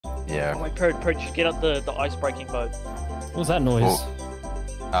Yeah. Oh, wait, Purge, get up the ice breaking boat. What was that noise?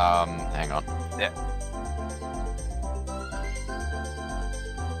 Oh. Hang on. Yeah.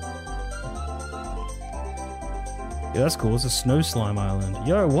 Yeah, that's cool. It's a snow slime island.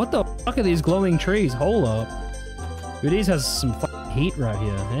 Yo, what the fuck are these glowing trees? Hold up. HOODEEZ has some fucking heat right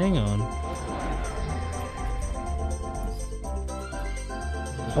here. Hang on.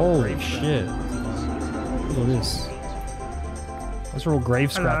 Holy shit. Look at this. That's all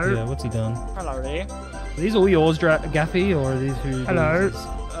grave scrap here. What's he done? Hello there. Are these all yours, Gaffy, or are these who? Hello.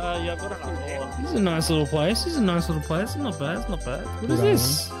 Yeah, I've got another more. This is a nice little place. This is a nice little place. It's not bad. It's not bad. What is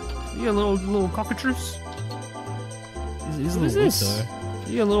this? You a little cockatrice? He's a little weak though.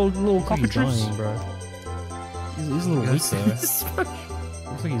 You a little cockatrice? Dying, bro. He's a little weak though.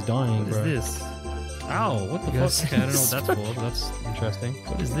 Looks like he's dying, bro. What is this? Ow! What the fuck? Okay, I don't know what that's for, but that's interesting.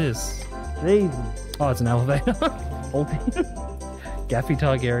 What is this? Jesus. Oh, it's an elevator. Gaffy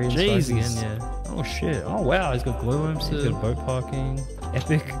Targaryen. Jesus. Again, yeah. Oh shit. Oh wow, he's got glowworms. He's got boat parking.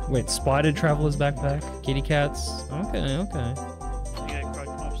 Epic. Wait, spider traveler's backpack. Kitty cats. Okay, okay. Yeah, Crow,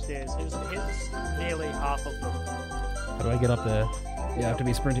 come upstairs. Here's nearly half of them. How do I get up there? Yeah, I have to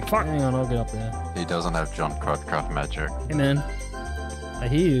be sprinting. Fuck! Hang on, I'll get up there. He doesn't have John Crudcraft magic. Hey man. I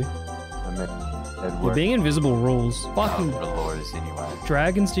hear you. I mean, you're being invisible rules. Fucking laws anyway.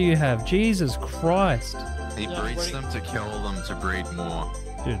 dragons do you have? Jesus Christ. He breeds them to kill them to breed more.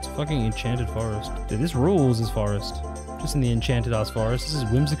 Dude, it's a fucking enchanted forest. Dude, this rules this forest. Just in the enchanted ass forest. This is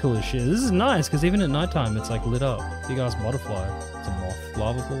whimsical as shit. This is nice because even at nighttime it's like lit up. Big ass butterfly. It's a moth.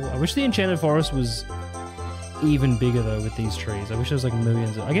 Lava pool. I wish the enchanted forest was even bigger though with these trees. I wish there was like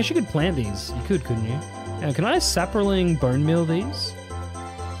millions of... I guess you could plant these. You could, couldn't you? Now, can I sapperling bone meal these?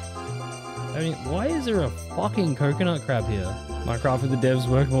 I mean, why is there a fucking coconut crab here? Minecraft with the devs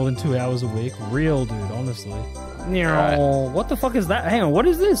work more than 2 hours a week. Real, dude, honestly. Right. What the fuck is that? Hang on, what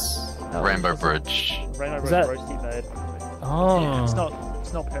is this? Rainbow Bridge. Rainbow Is that... roasty made. Oh. Yeah,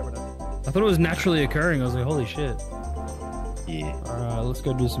 it's not permanent. I thought it was naturally occurring. I was like, holy shit. Yeah. Alright, let's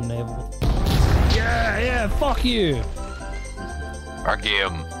go do some naval. Yeah, fuck you! Fuck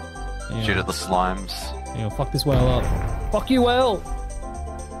him. Yeah. Shoot at the slimes. You know, fuck this whale up. Fuck you, whale!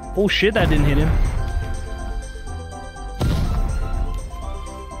 Oh shit, that didn't hit him.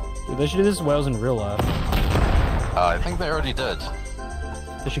 Dude, they should do this to whales in real life. I think they already did.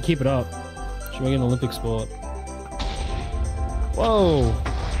 They should keep it up. Should make it an Olympic sport. Whoa!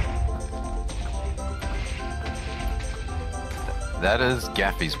 That is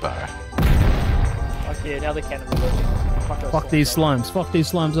Gaffy's bow. Okay, now the cannon are working. Fuck these slimes. Fuck these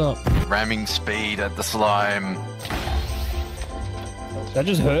slimes up. Ramming speed at the slime. That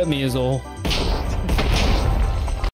just hurt me is all.